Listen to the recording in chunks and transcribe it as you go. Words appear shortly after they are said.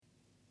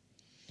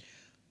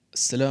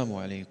السلام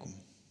عليكم.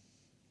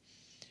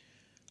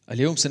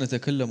 اليوم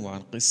سنتكلم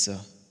عن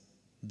قصة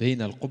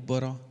بين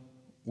القبرة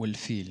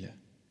والفيل.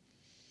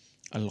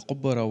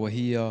 القبرة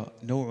وهي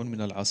نوع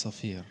من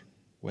العصافير،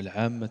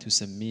 والعامة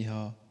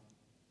تسميها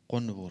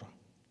قنبرة.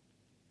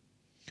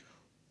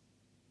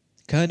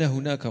 كان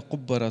هناك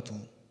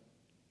قبرة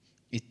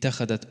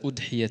اتخذت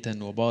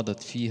أضحية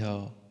وباضت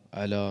فيها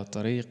على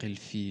طريق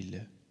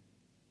الفيل،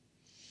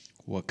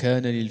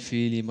 وكان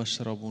للفيل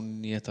مشرب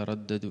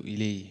يتردد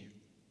إليه،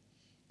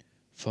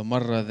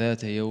 فمر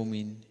ذات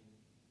يوم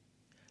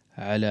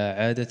على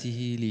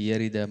عادته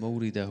ليرد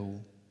مورده،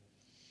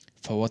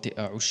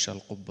 فوطئ عش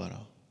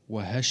القبرة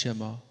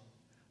وهشم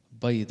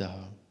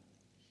بيضها.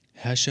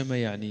 هشم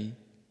يعني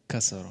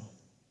كسر،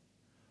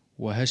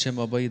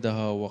 وهشم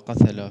بيضها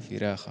وقتل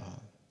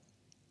فراخها.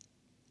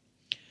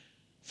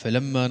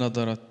 فلما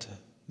نظرت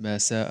ما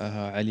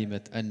ساءها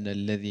علمت أن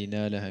الذي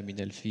نالها من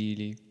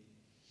الفيل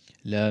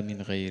لا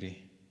من غيره،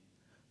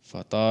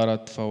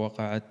 فطارت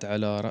فوقعت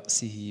على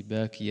رأسه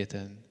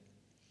باكية،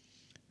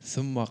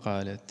 ثم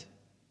قالت: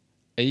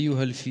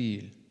 أيها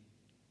الفيل،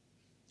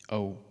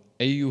 أو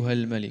أيها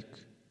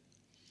الملك،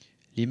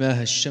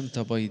 لما هشمت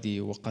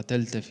بيضي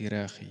وقتلت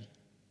فراخي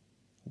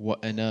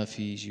وأنا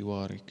في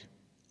جوارك؟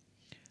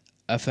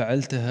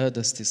 أفعلت هذا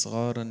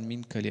استصغارا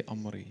منك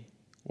لأمري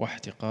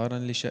واحتقارا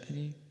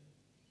لشأني؟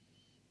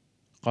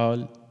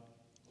 قال: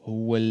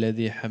 هو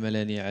الذي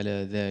حملني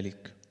على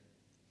ذلك.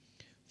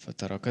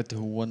 فتركته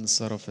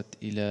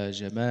وانصرفت إلى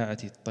جماعة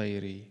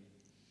الطير،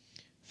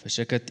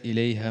 فشكت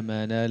إليها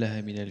ما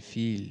نالها من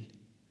الفيل،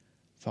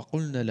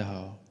 فقلن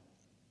لها: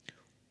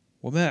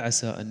 وما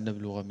عسى أن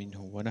نبلغ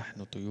منه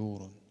ونحن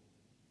طيور؟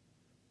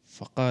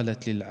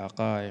 فقالت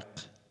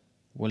للعقائق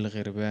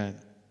والغربان.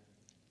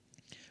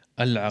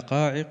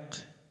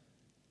 العقائق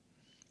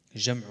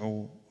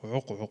جمع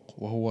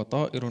عقعق، وهو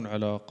طائر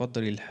على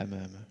قدر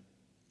الحمامة.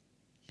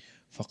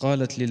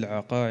 فقالت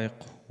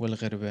للعقائق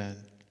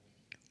والغربان: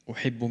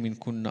 أحب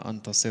منكن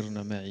أن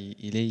تصرن معي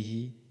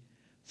إليه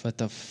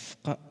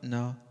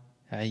فتفقأن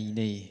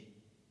عينيه،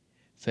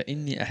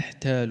 فإني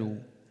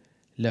أحتال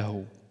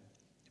له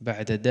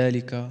بعد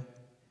ذلك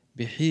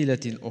بحيلة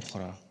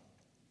أخرى.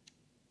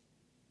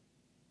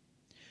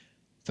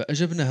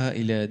 فأجبنها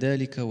إلى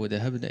ذلك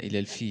وذهبن إلى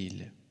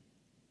الفيل،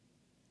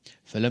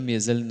 فلم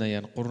يزلن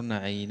ينقرن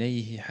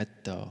عينيه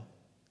حتى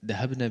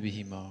ذهبن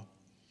بهما،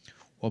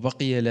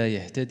 وبقي لا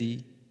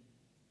يهتدي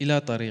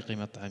إلى طريق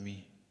مطعمه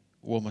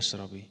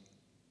ومشربه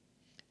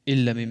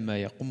إلا مما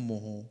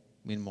يقمه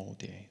من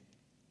موضعه.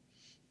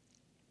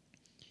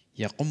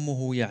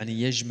 يقمه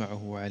يعني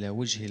يجمعه على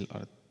وجه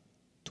الأرض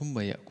ثم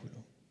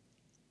يأكله.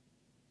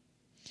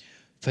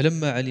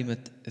 فلما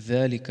علمت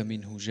ذلك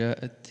منه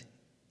جاءت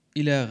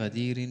إلى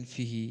غدير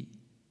فيه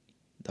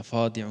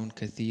ضفادع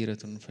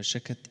كثيرة،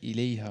 فشكت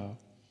إليها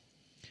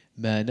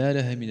ما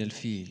نالها من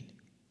الفيل.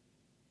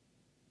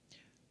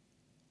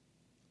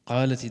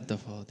 قالت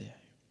الضفادع: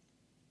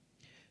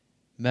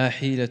 ما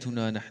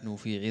حيلتنا نحن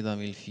في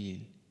عظم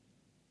الفيل،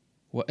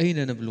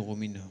 وأين نبلغ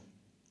منه؟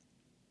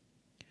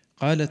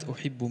 قالت: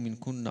 أحب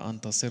منكن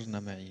أن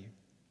تصرن معي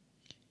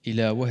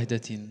إلى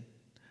وهدة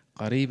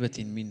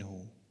قريبة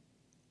منه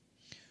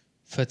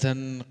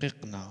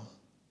فتنققن،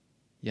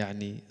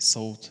 يعني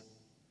صوت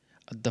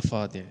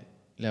الضفادع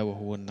لا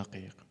وهو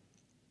النقيق،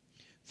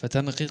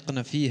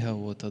 فتنققن فيها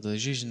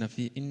وتضججن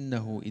في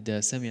إنه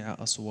إذا سمع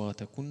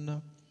أصواتكن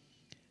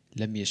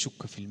لم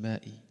يشك في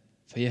الماء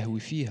فيهوي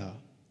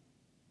فيها.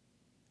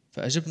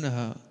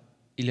 فأجبنها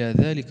إلى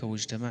ذلك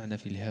واجتمعن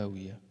في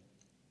الهاوية،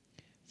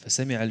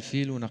 فسمع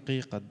الفيل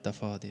نقيق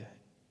الضفادع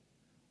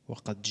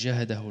وقد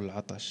جهده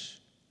العطش،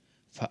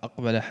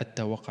 فأقبل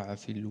حتى وقع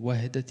في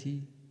الوهدة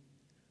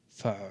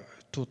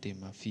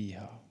فاعتطم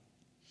فيها،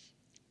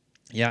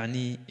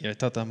 يعني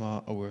اعتطم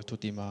أو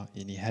اعتطم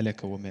يعني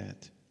هلك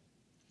ومات.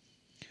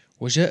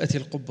 وجاءت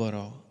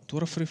القبرة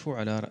ترفرف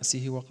على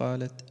رأسه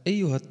وقالت: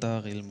 أيها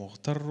الطاغي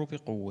المغتر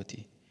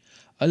بقوتي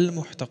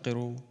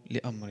المحتقر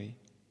لأمري،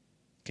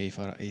 كيف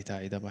رأيت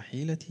عدم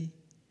حيلتي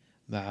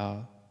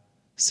مع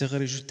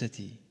صغر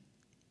جثتي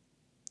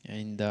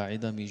عند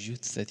عدم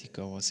جثتك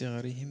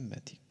وصغر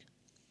همتك؟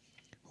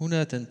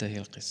 هنا تنتهي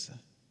القصة.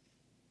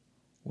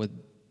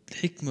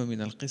 والحكمة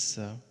من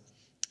القصة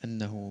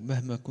أنه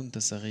مهما كنت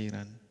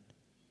صغيرا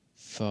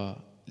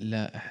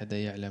فلا أحد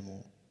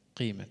يعلم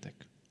قيمتك،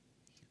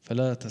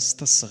 فلا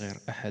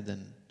تستصغر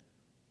أحدا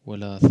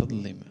ولا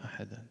تظلم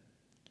أحدا.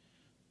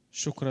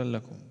 شكرا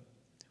لكم،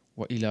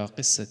 وإلى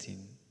قصة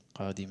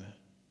قادمة.